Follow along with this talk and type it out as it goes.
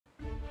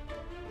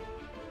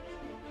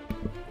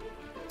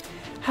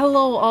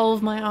Hello all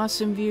of my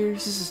awesome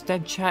viewers, this is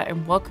Dead Chat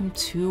and welcome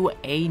to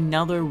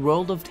another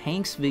World of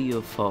Tanks video,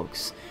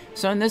 folks.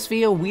 So in this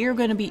video we are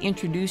going to be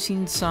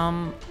introducing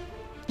some,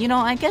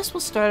 I guess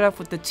we'll start off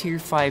with the tier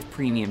 5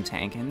 premium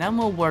tank and then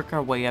we'll work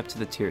our way up to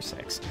the tier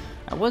 6.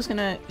 I was going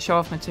to show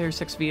off my tier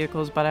 6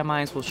 vehicles, but I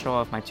might as well show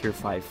off my tier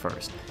 5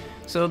 first.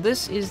 So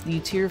this is the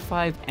tier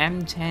 5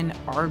 M10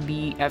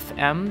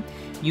 RBFM.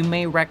 You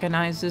may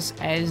recognize this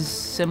as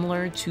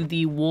similar to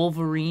the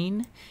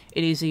Wolverine.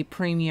 It is a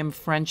premium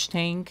French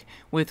tank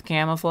with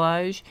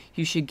camouflage.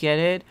 You should get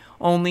it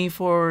only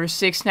for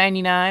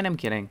 $6.99. I'm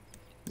kidding.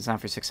 It's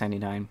not for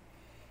 $6.99.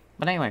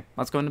 But anyway,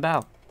 let's go into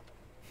battle.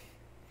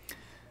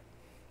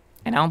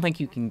 And I don't think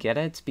you can get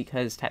it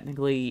because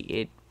technically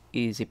it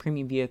is a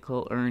premium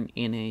vehicle earned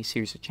in a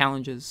series of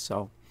challenges.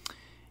 So,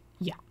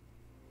 yeah.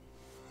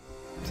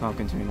 So I'll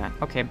continue that.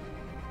 Okay.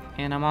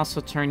 And I'm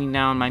also turning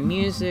down my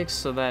music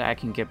so that I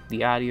can get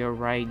the audio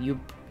right. You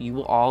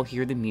will all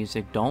hear the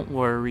music. Don't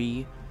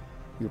worry.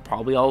 You're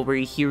probably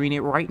already hearing it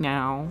right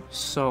now.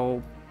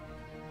 So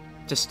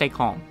just stay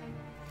calm.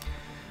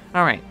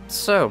 Alright,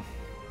 so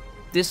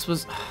this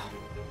was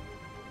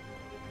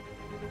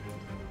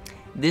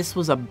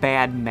a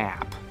bad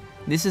map.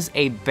 This is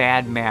a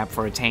bad map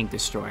for a tank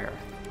destroyer.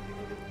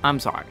 I'm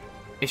sorry.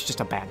 It's just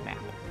a bad map.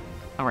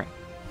 Alright.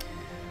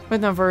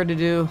 With no further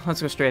ado,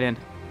 let's go straight in.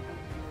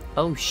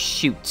 Oh,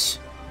 shoot.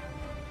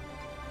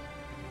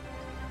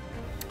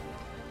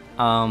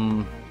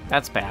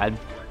 That's bad.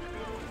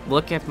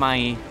 Look at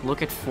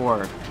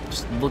 4.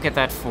 Just look at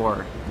that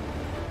 4.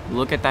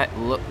 Look at that,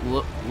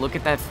 look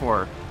at that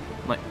 4.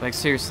 Like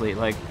seriously,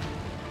 like,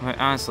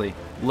 honestly,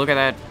 look at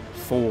that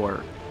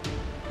 4.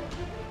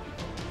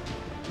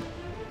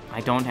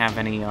 I don't have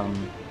any, I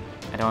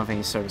don't have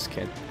any service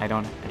kit. I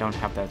don't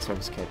have that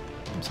service kit.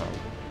 I'm sorry.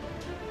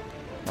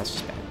 That's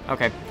just bad.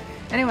 Okay.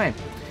 Anyway.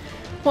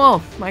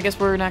 Well, I guess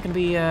we're not gonna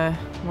be,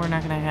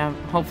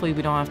 hopefully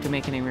we don't have to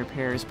make any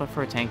repairs, but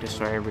for a tank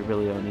destroyer, we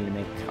really don't need to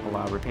make a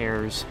lot of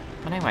repairs.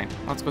 But anyway,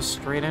 let's go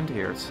straight into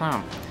here.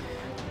 So,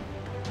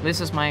 this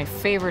is my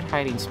favorite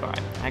hiding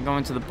spot. I go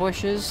into the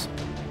bushes,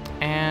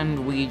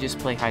 and we just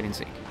play hide and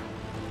seek.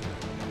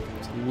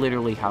 It's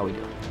literally how we do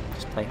it.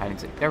 Just play hide and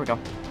seek. There we go.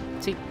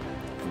 See?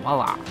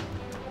 Voila!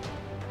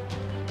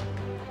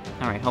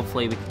 Alright,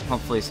 hopefully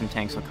some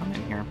tanks will come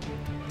in here.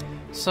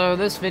 So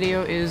this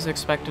video is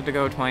expected to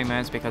go 20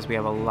 minutes because we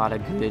have a lot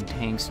of good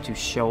tanks to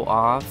show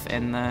off,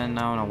 and then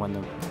I don't know when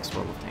the next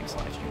World of Tanks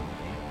live stream will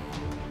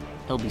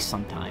be. It'll be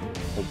sometime,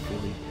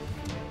 hopefully.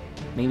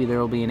 Maybe there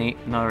will be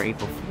another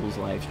April Fool's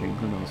live stream,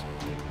 who knows.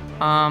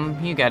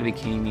 You gotta be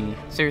kidding me.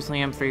 Seriously,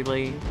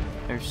 M3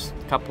 there's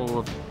a couple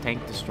of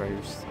tank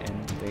destroyers,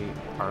 and they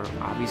are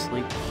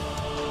obviously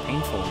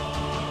painful.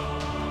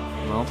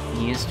 Well,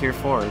 he is tier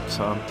 4,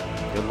 so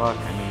good luck.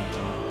 I mean,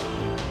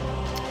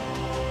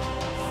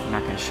 I'm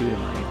not gonna shoot him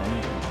or anything.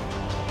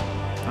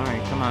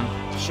 Alright, come on.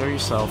 Show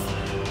yourself.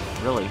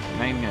 Really, you're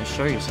not even gonna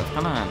show yourself.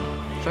 Come on.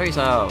 Show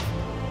yourself.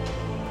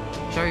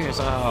 Show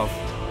yourself.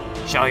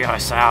 Show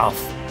yourself.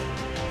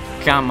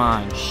 Come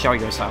on. Show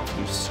yourself,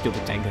 you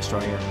stupid tank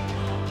destroyer.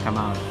 Come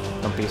on.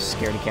 Don't be a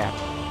scaredy cat.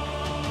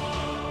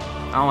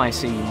 Oh, I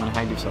see. You wanna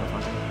hide yourself,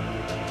 huh?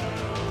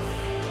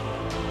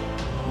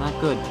 Not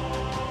good.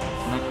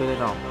 Not good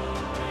at all.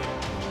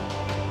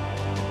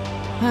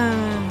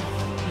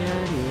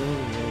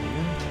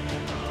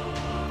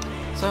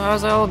 So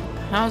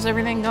how's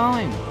everything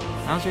going?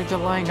 How's your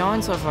July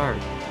going so far?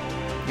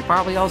 You've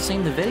probably all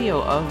seen the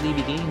video of the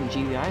beginning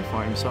GBI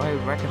form, so I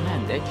would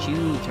recommend that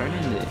you turn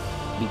in the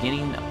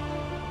beginning.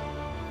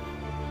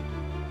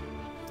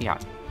 Yeah,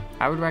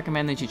 I would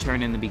recommend that you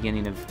turn in the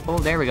beginning of. Oh,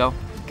 there we go.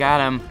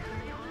 Got him.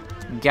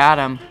 Got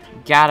him.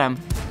 Got him.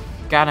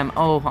 Got him.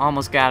 Oh,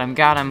 almost got him.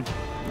 Got him.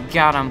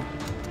 Got him.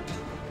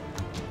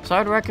 So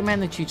I'd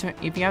recommend that you turn.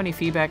 If you have any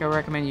feedback, I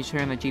recommend you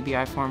turn in the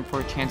GBI form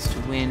for a chance to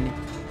win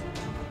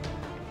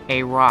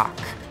a rock.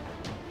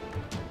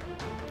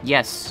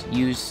 Yes,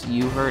 you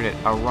heard it,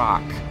 a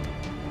rock.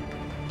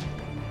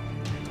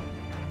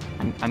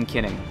 I'm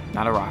kidding,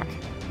 not a rock.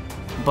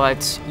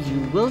 But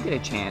you will get a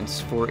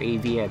chance for a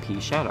VIP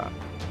shoutout.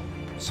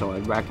 So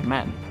I'd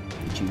recommend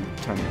that you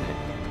turn in the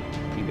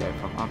GBI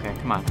form. Okay,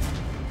 come on.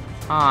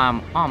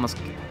 Almost.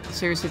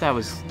 Seriously,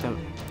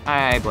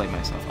 I blame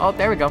myself. Oh,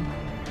 there we go.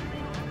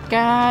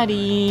 Got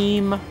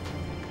him.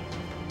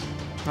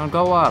 Now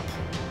go up.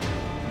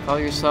 Call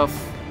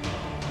yourself.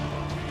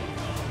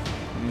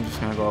 I'm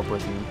just gonna go up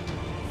with you.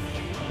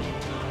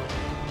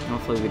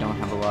 Hopefully we don't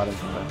have a lot of,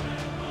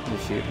 oh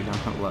shoot, we don't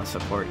have a lot of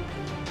support.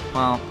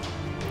 Well,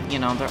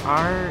 there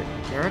are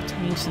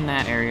tanks in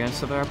that area,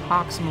 so there are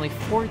approximately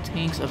 4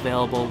 tanks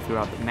available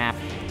throughout the map.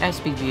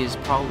 SPG is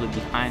probably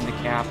behind the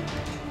cap,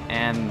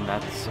 and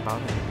that's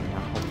about it.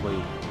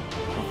 Hopefully there's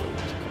a couple of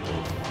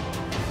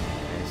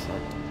guys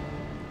that...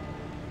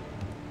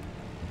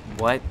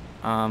 What?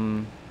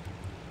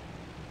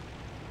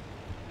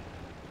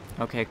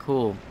 Okay,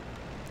 cool.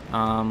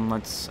 I'm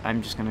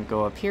just gonna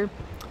go up here.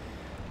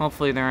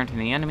 Hopefully there aren't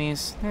any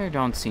enemies. There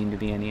don't seem to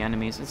be any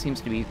enemies. It seems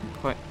to be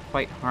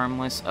quite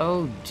harmless.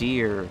 Oh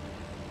dear.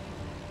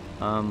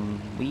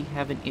 We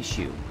have an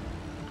issue.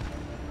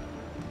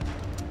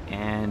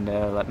 And,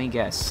 let me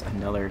guess,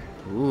 another...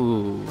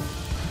 Ooh.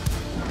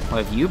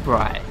 What have you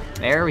brought?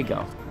 There we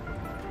go.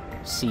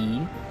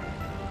 See?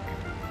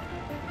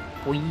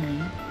 We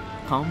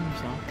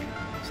comes up.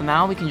 So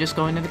now we can just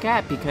go into the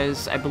gap,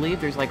 because I believe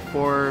there's like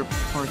four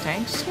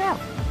tanks. Yeah.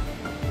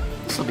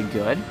 This'll be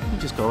good. We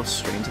just go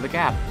straight into the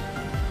gap.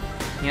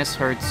 Yes,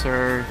 hurt,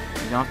 sir.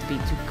 You don't have to be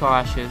too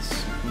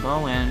cautious.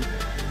 Go in.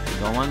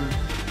 Going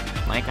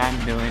like I'm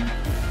doing.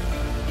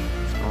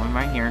 Just going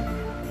right here.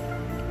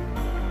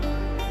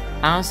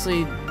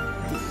 Honestly,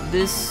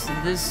 this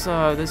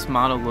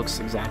model looks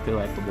exactly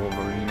like the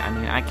Wolverine. I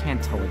mean, I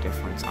can't tell the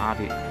difference.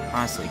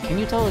 Honestly, can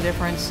you tell the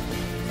difference?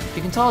 If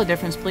you can tell the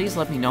difference, please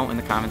let me know in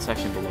the comment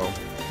section below.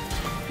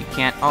 If you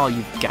can't, oh,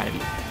 you've got to be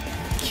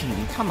kidding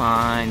me. Come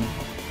on.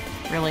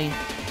 Really?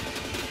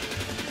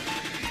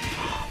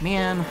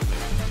 Man.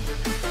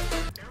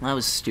 That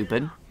was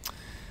stupid.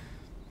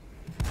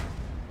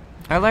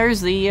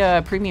 There's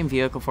the premium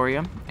vehicle for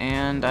you,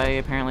 and I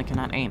apparently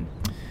cannot aim.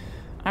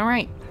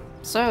 Alright,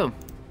 so,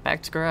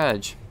 back to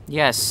garage.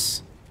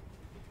 Yes,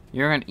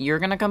 you're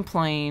gonna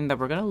complain that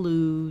we're gonna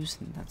lose.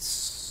 That's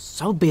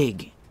so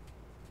big.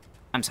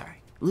 I'm sorry.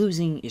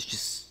 Losing is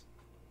just...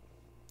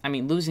 I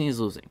mean, losing is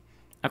losing.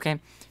 Okay?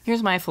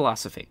 Here's my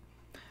philosophy.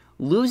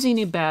 Losing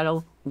a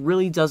battle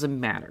really doesn't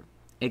matter,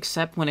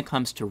 except when it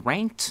comes to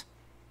ranked.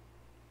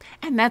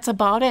 And that's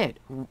about it.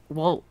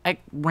 Well,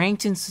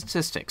 ranked in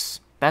statistics.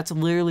 That's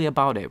literally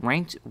about it.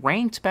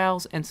 Ranked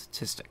battles and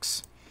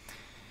statistics.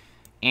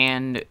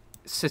 And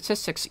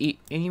statistics,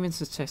 even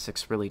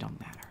statistics really don't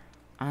matter.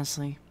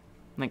 Honestly.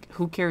 Like,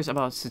 who cares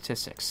about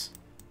statistics?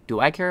 Do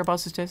I care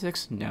about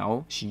statistics?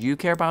 No. Should you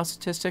care about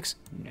statistics?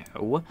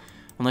 No.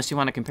 Unless you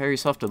want to compare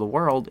yourself to the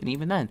world, and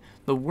even then,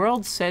 the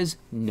world says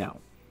no.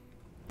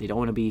 They don't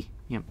want to be,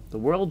 the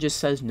world just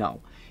says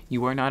no.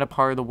 You are not a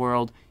part of the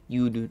world.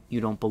 You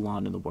don't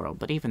belong in the world.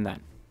 But even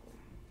then.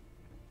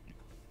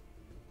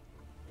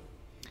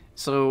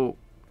 So,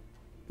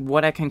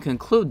 what I can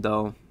conclude,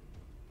 though,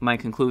 my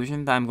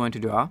conclusion that I'm going to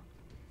draw,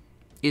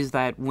 is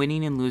that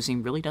winning and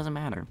losing really doesn't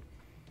matter.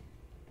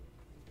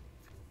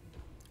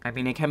 I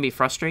mean, it can be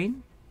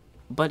frustrating,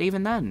 but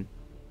even then,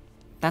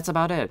 that's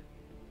about it.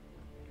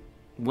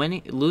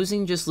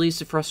 Losing just leads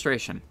to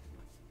frustration.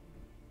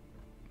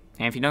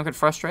 And if you don't get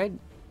frustrated,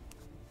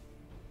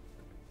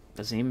 it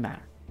doesn't even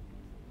matter.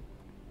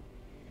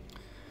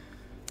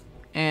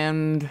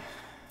 And I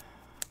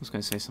was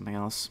going to say something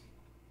else.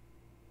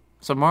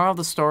 So, moral of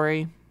the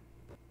story,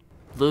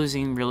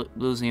 losing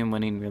and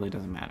winning really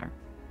doesn't matter.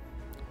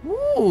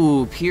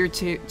 Ooh, tier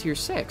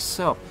 6.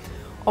 So,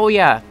 oh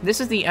yeah, this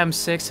is the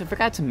M6. I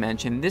forgot to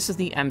mention, this is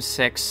the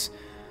M6.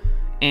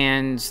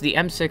 And the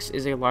M6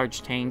 is a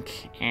large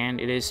tank,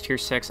 and it is tier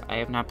 6. I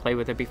have not played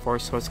with it before,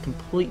 so it's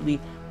completely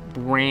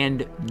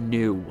brand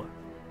new.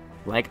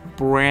 Like,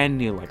 brand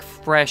new, like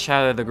fresh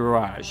out of the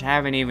garage.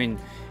 Haven't even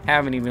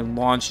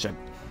launched a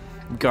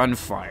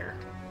gunfire.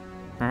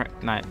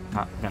 Not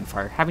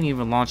gunfire. Haven't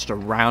even launched a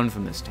round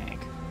from this tank.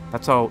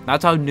 That's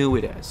how new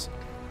it is.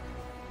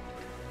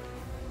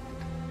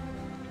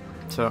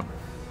 So,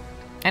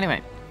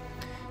 anyway,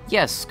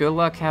 yes, good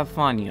luck, have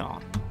fun,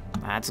 y'all.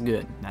 That's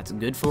good. That's a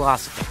good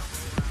philosophy.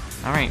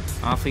 All right,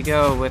 off we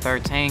go with our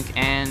tank,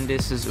 and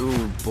this is,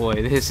 ooh boy,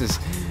 this is,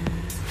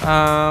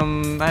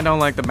 I don't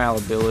like the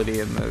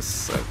malleability in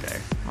this. Okay.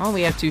 Oh,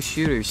 we have 2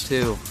 shooters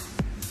too.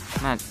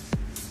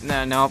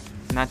 Nope.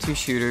 Not 2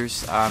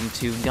 shooters,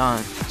 2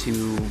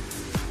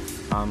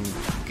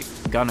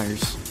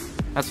 gunners.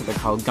 That's what they're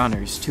called,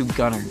 gunners. 2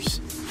 gunners.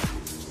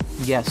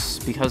 Yes,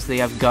 because they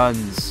have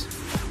guns.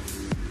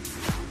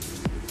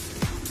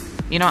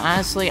 You know,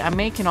 honestly, I'm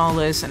making all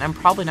this, and I'm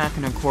probably not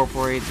going to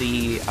incorporate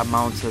the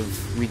amount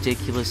of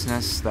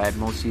ridiculousness that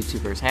most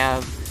YouTubers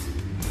have,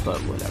 but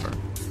whatever.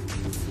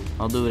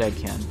 I'll do what I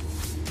can.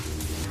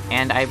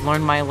 And I've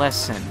learned my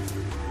lesson.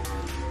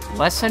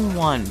 Lesson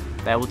 1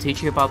 that will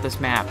teach you about this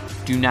map.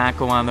 Do not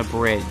go on the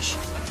bridge.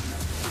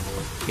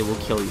 It will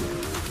kill you.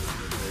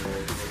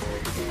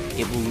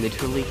 It will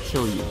literally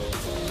kill you.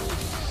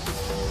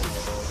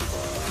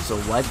 So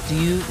what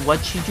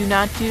should you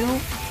not do?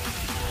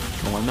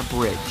 Go on the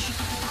bridge.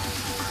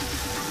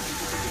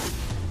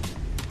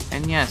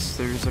 And yes,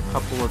 there's a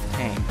couple of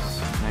tanks.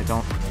 And I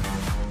don't...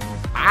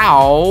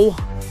 Ow!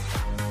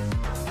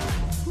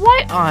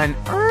 What on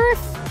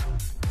earth?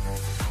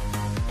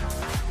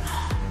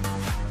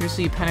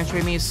 Seriously, you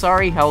penetrate me?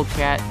 Sorry,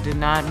 Hellcat. Did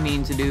not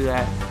mean to do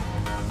that.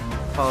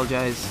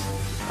 Apologize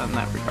in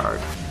that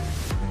regard.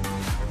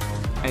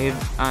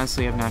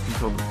 Honestly have not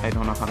controlled... I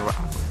don't know how to...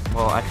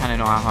 Well, I kind of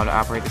know how to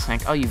operate this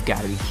tank. Oh, you've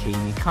got to be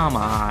kidding me. Come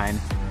on.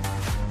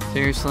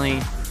 Seriously?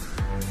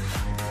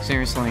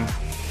 Seriously?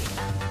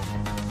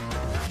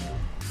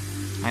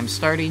 I'm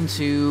starting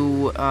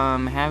to,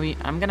 I'm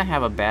gonna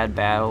have a bad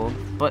battle,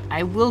 but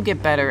I will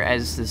get better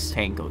as this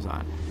tank goes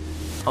on.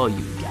 Oh,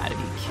 you gotta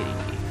be kidding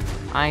me.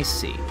 I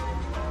see.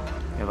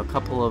 We have a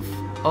couple of,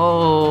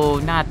 oh,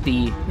 not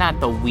the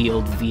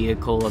wheeled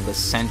vehicle of the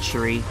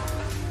century.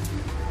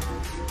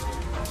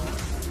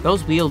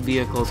 Those wheeled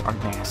vehicles are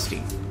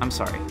nasty. I'm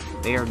sorry.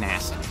 They are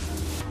nasty.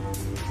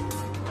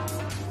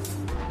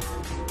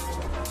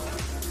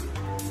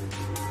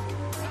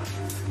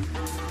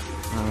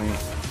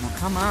 Alright. Now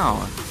come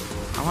out.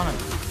 I want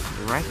to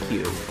wreck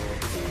you.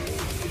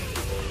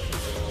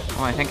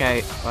 Oh, I think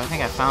I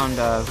found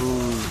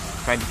who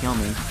tried to kill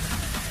me.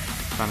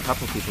 Found a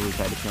couple people who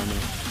tried to kill me.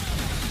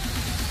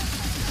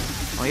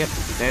 Oh, yep.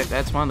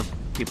 That's one of the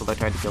people that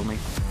tried to kill me.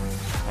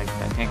 Like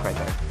that tank right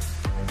there.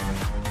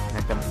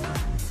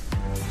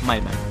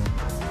 Might have been.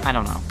 I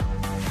don't know.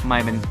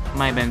 Might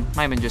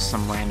have been just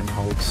some random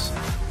hoax.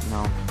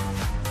 No.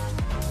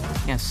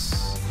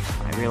 Yes.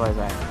 I realize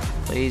that.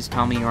 Please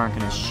tell me you aren't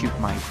going to shoot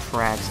my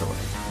tracks away.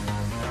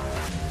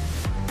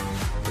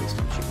 Please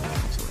don't shoot my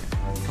tracks away.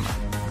 Come on.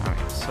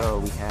 Alright, so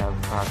we have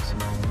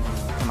approximately...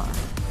 Come on.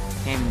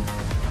 Can't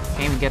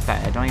even get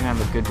that. I don't even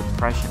have a good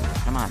depression.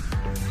 Come on.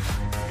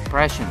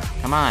 Depression.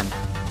 Come on.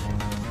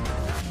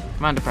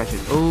 Come on, depression.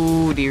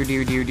 Oh, dear.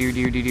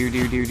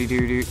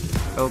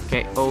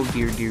 Okay. Oh,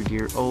 dear.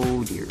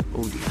 Oh, dear.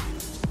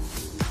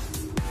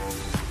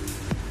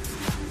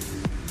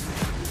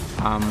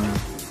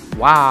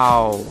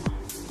 Wow.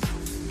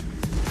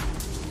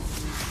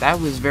 That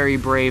was very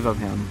brave of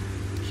him.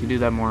 Should do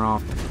that more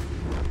often.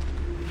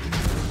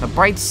 The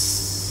bright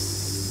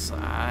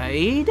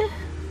side?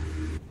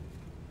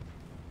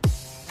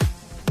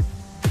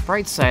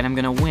 Bright side, I'm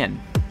gonna win.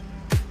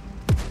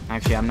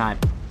 Actually, I'm not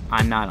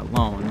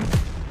alone.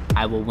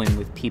 I will win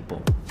with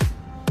people.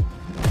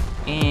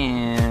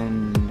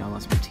 And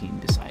unless my team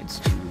decides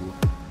to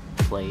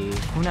play,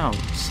 who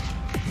knows?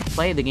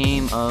 Play the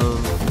game of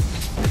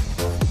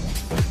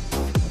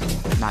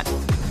not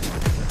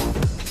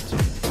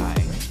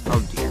die.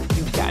 Oh dear,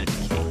 you gotta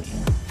be kidding me.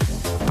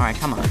 Alright,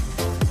 come on.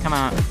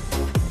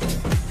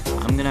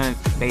 I'm gonna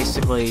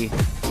basically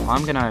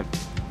I'm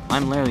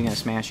literally gonna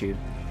smash you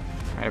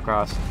right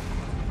across.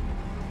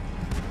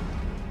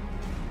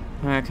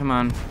 Alright, come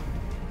on.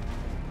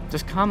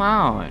 Just come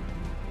out.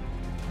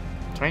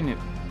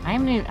 I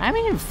haven't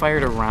even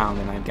fired a round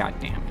and I got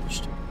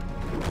damaged.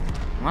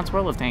 Well, that's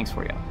World of Tanks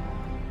for you.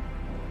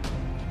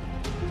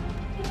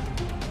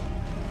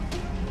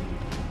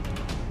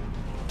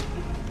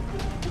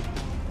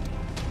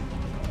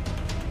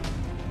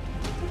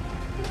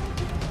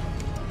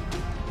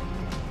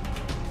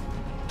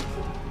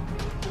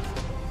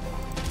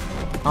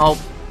 Oh,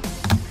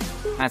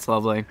 that's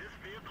lovely.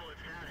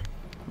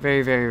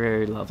 Very, very,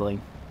 very lovely.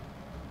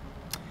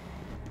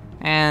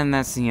 And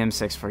that's the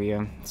M6 for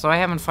you. So I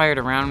haven't fired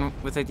around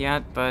with it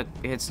yet, but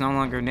it's no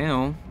longer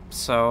new.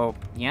 So,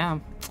 yeah.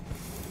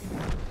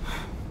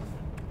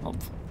 Well,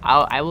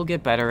 I will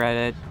get better at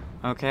it,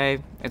 okay?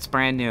 It's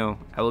brand new.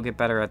 I will get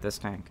better at this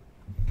tank.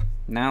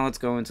 Now let's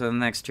go into the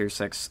next Tier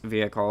 6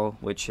 vehicle,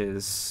 which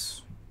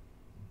is...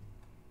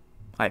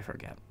 I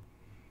forget.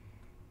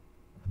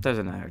 There's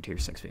another Tier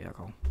 6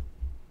 vehicle.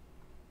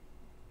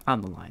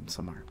 On the line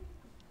somewhere.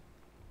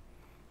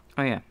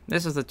 Oh yeah,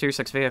 this is the Tier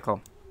 6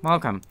 vehicle.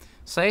 Welcome.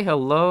 Say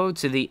hello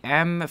to the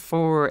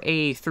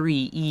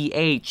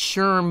M4A3E8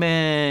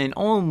 Sherman.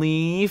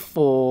 Only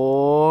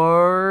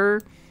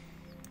for...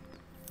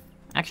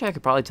 Actually, I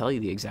could probably tell you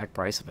the exact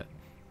price of it.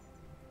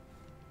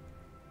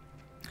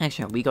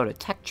 Actually, we go to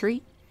Tech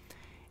Tree.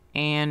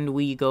 And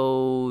we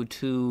go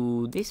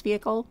to this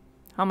vehicle.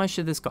 How much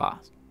should this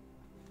cost?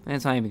 And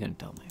it's not even going to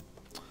tell me.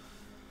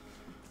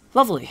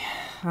 Lovely.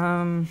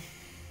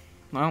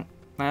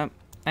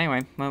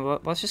 Anyway,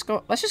 let's just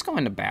go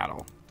into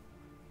battle.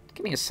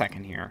 Give me a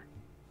second here.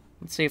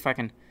 Let's see if I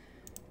can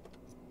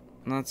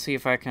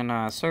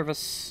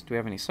service. Do we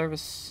have any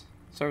service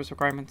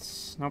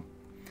requirements? Nope.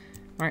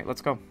 All right,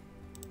 let's go.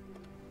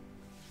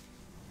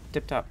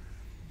 Tip top.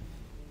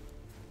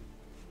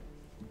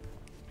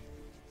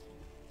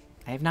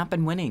 I have not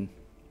been winning.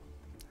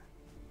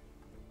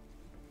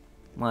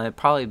 Well, I've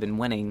probably been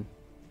winning,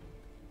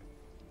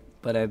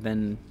 but I've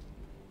been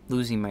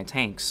losing my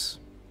tanks.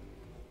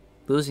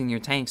 Losing your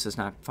tanks is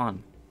not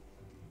fun.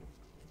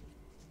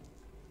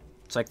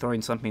 It's like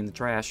throwing something in the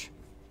trash.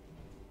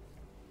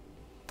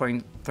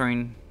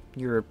 Throwing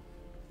your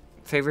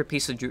favorite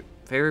piece of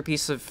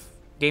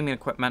gaming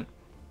equipment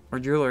or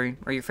jewelry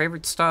or your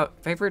favorite stuff,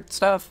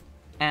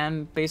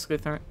 and basically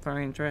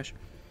throwing in the trash.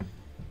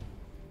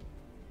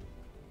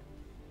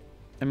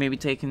 And maybe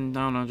taking,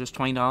 I don't know, just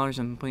 $20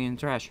 and putting it in the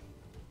trash.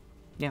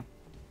 Yeah.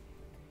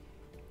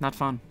 Not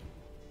fun.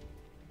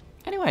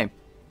 Anyway,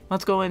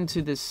 let's go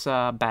into this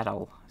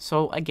battle.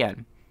 So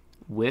again,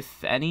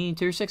 with any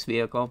Tier 6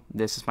 vehicle,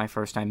 this is my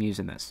first time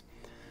using this.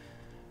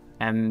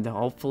 And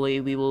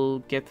hopefully we will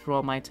get through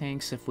all my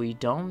tanks. If we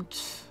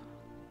don't,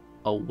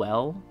 oh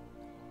well.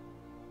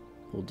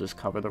 We'll just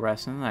cover the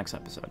rest in the next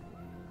episode.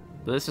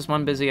 But this is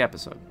one busy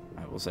episode,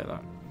 I will say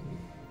that.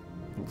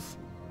 Oof.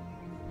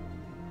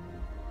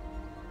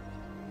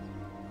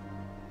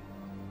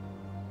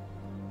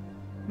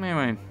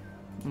 Anyway,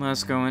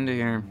 let's go into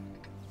here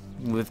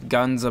with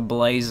guns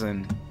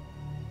a-blazing.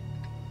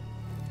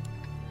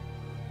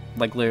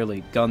 Like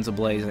literally, guns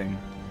a-blazing.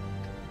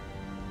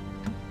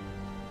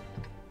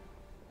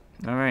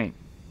 Alright.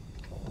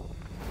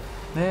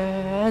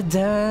 Probably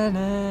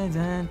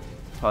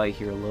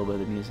hear a little bit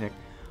of the music.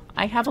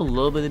 I have a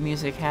little bit of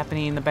music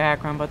happening in the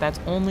background, but that's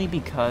only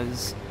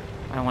because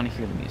I don't want to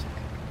hear the music.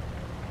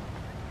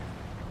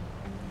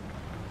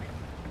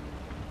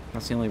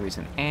 That's the only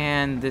reason.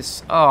 And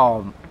this,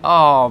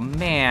 oh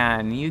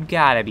man, you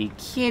gotta be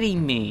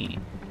kidding me.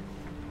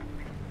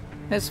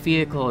 This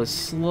vehicle is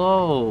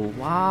slow.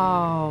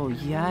 Wow,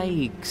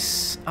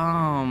 yikes.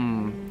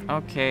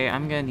 Okay,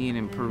 I'm gonna need an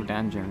improved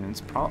engine.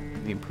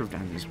 The improved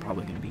engine is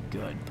probably gonna be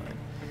good, but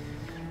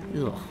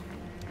ugh,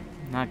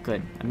 not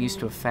good. I'm used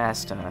to a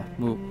fast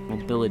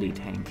mobility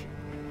tank.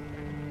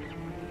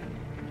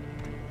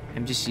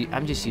 I'm just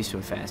used to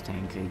a fast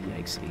tank.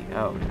 Yikes!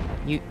 Oh,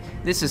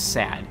 this is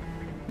sad.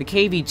 The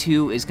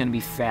KV2 is gonna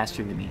be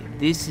faster than me.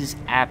 This is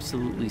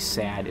absolutely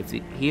sad. If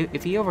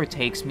he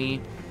overtakes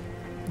me.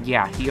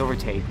 Yeah, he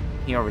overtakes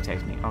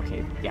me.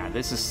 Okay, yeah,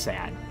 this is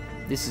sad.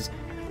 This is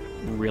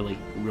really,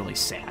 really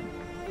sad.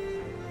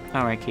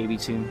 Alright,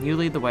 KV2, you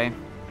lead the way.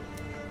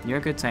 You're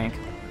a good tank.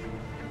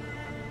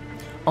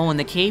 Oh, and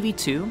the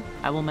KV2,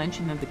 I will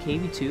mention that the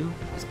KV2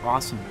 is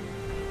awesome.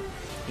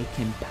 It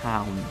can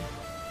pound.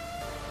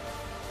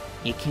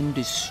 It can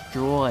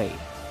destroy.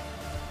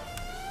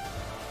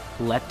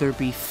 Let there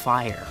be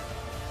fire.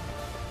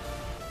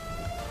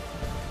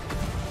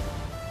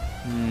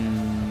 Maybe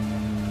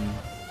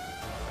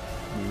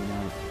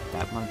not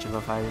that much of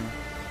a fire.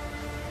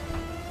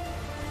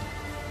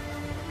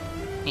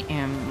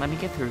 And let me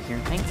get through here.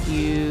 Thank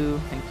you.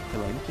 Thank you for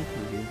letting me get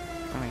through here.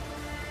 Alright.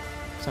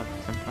 So,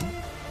 some fun.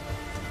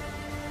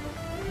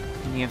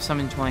 And you have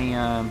summon 20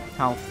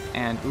 health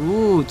and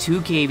ooh,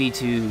 2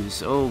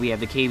 KV2s. Oh, we have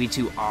the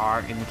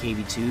KV2R and the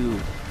KV2.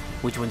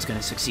 Which one's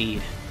gonna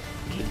succeed?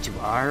 The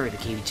KV2R or the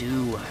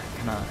KV2?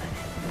 Come on.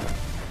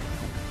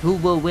 Who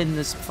will win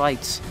this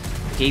fight?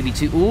 The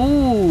KV2.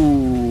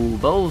 Ooh,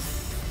 both.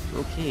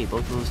 Okay,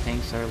 both of those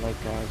tanks are like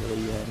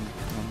really.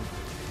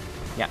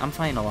 Yeah, I'm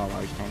fighting a lot of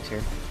large tanks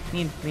here.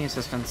 Need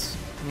assistance.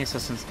 Need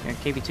assistance.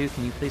 KV2,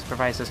 can you please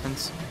provide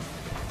assistance?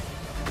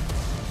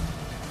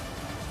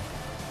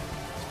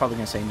 It's probably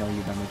gonna say no.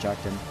 You've been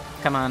rejected.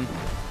 Come on,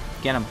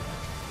 get him.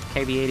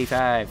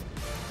 KV85.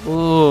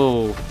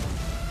 Ooh.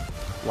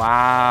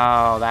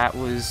 Wow, that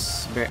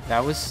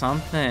was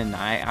something.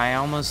 I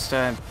almost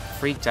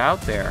freaked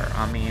out there.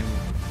 I mean,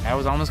 that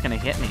was almost gonna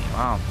hit me.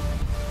 Wow.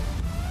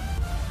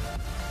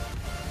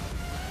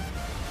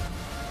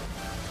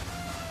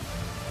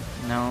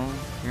 No,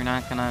 you're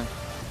not gonna.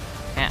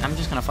 I'm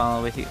just gonna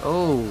follow with you.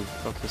 Oh,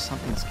 okay,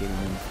 something's getting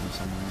in from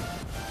somewhere.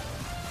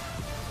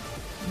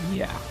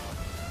 Yeah,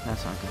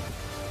 that's not good.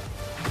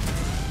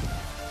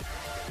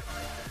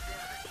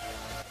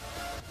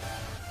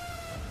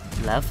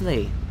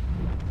 Lovely.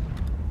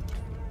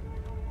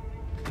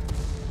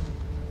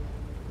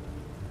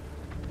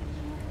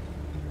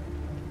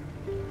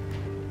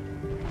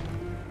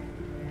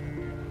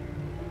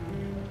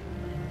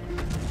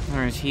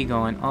 Where is he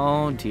going?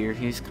 Oh dear,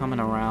 he's coming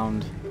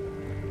around.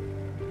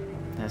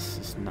 This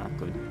is not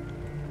good.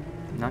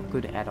 Not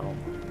good at all.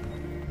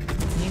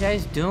 What are you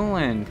guys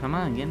doing? Come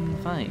on, get in the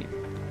fight.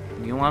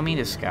 You want me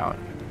to scout?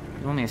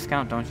 You want me to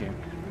scout, don't you?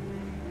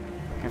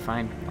 Okay,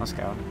 fine. I'll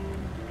scout.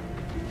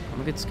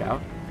 I'm a good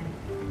scout.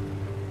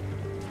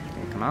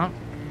 Okay, come out.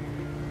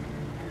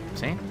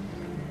 See?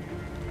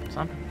 It's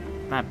not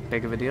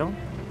big of a deal.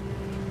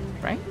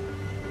 Right?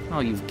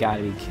 Oh, you've got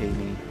to be kidding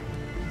me.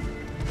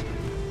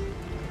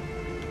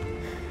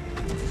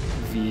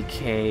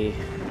 VK.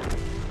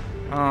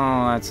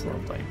 Oh, that's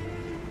lovely.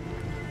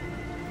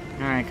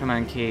 Alright, come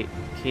on,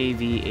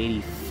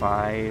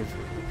 KV85.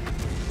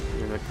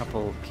 There's a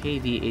couple.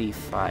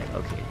 KV85.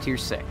 Okay, tier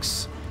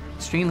 6.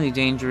 Extremely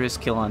dangerous,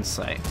 kill on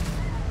sight.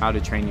 How to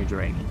train your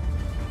dragon.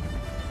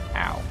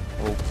 Ow.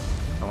 Oh.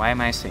 Why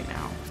am I saying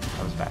ow?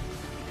 That was bad.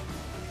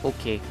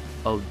 Okay.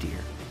 Oh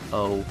dear.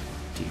 Oh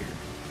dear.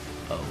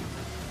 Oh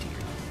dear.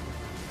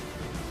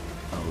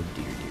 Oh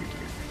dear, dear, dear.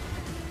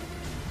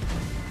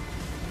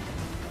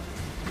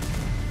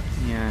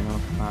 Yeah, no,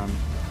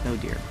 oh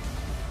dear.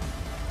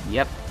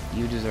 Yep,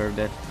 you deserved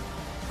it.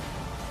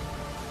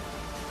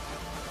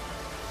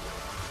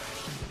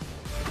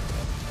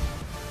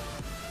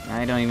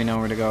 I don't even know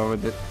where to go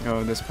with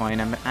this point.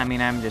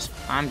 I'm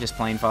just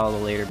playing follow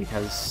the leader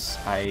because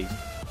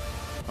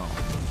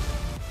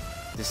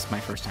this is my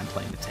first time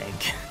playing the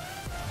tank.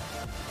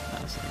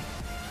 Honestly.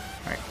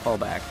 Alright, fall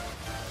back.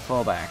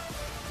 Fall back.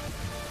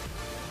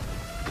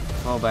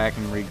 Fall back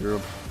and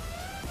regroup.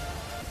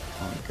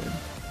 Oh, good.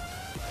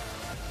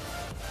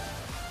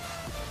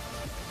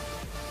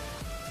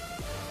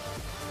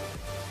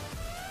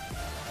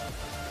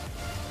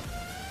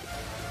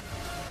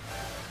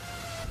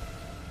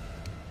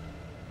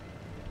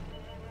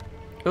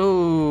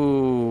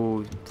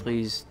 Oh,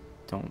 please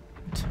don't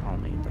tell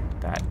me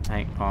that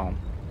tank. Oh,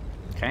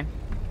 okay,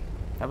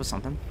 that was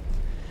something.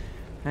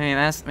 Maybe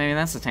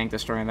that's the tank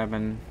destroyer that's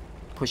been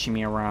pushing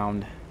me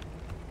around.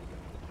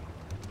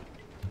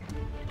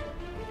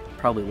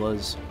 Probably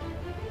was.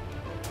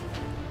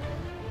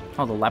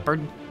 Oh, the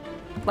leopard.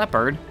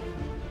 Leopard.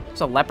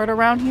 There's a leopard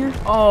around here?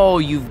 Oh,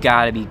 you've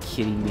got to be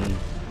kidding me.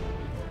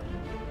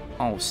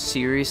 Oh,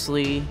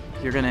 seriously?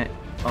 You're gonna...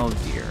 Oh,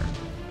 dear.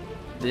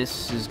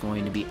 This is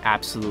going to be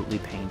absolutely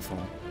painful.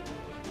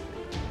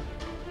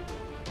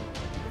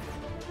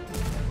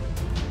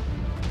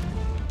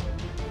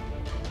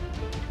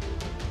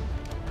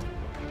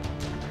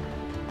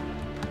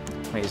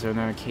 Wait, is there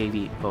another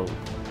KV? Oh. Yeah,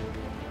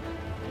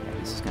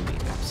 this is gonna be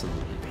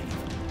absolutely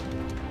painful.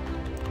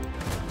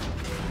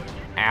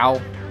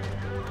 Ow.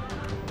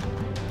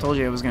 Told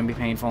you it was gonna be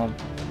painful.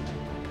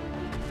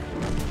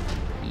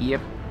 Yep.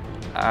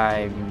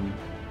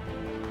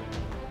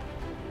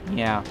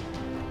 Yeah.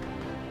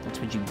 That's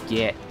what you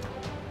get.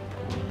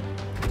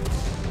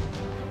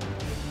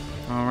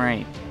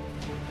 Alright.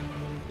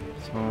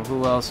 So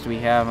who else do we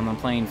have on the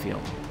playing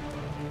field?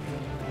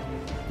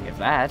 We have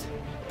that.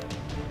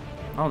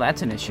 Oh,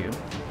 that's an issue.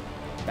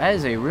 That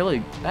is a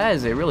really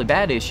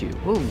bad issue.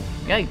 Ooh,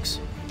 yikes.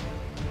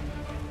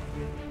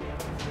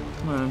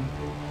 Come on.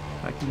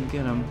 If I can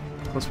get him.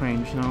 Close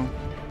range, no.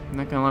 You're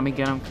not gonna let me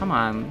get him? Come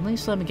on, at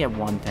least let me get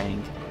one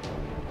thing.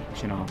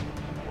 You know.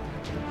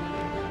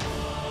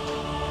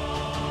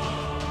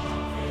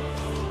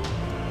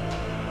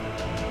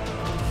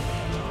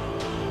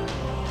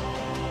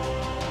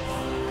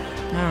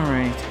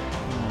 Alright.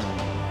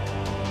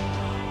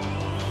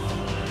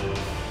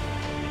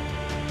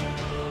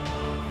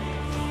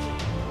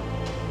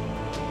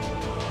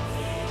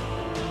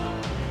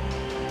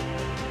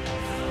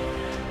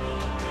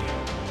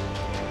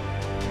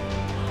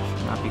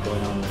 Should not be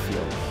going on the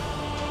field.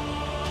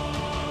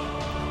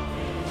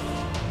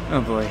 Oh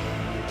boy.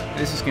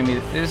 This is gonna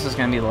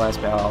be the last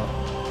battle,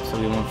 so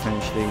we won't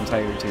finish the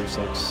entire tier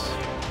 6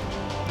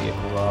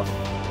 vehicle off.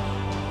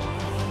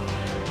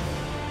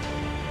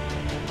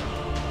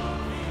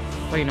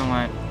 But you know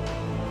what?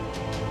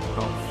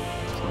 Oh,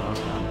 someone else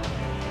done.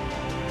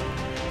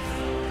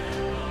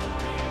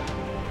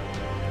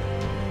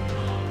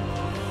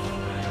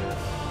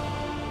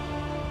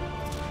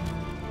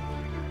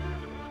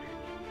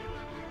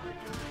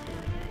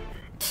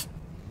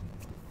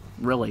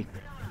 Really?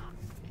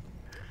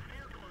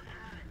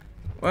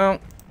 Well,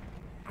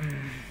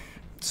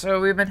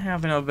 so we've been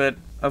having a bit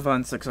of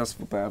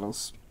unsuccessful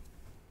battles.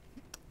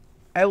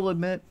 I will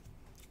admit,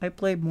 I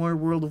played more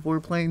World of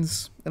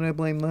Warplanes, and I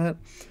blame that.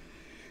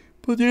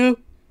 But yeah,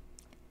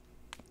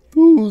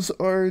 that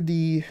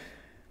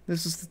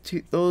is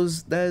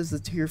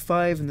the tier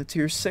 5 and the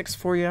tier 6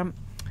 for you.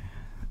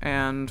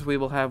 And we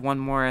will have one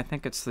more, I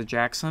think it's the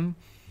Jackson.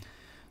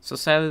 So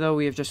sadly though,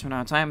 we have just run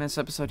out of time in this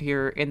episode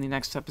here. In the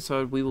next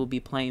episode, we will be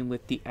playing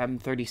with the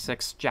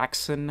M36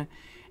 Jackson.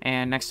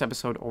 And next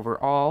episode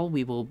overall,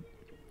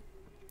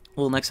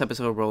 next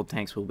episode of World of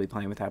Tanks, we'll be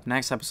playing with that.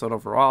 Next episode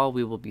overall,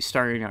 we will be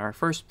starting our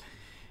first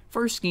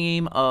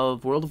game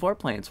of World of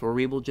Warplanes, where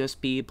we will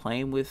just be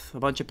playing with a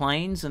bunch of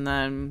planes, and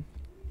then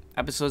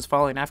episodes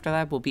following after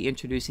that, we'll be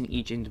introducing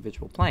each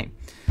individual plane.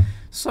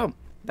 So,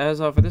 that is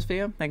all for this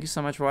video. Thank you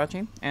so much for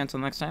watching, and until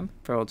next time,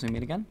 farewell to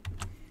meet again.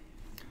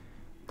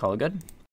 Call it good.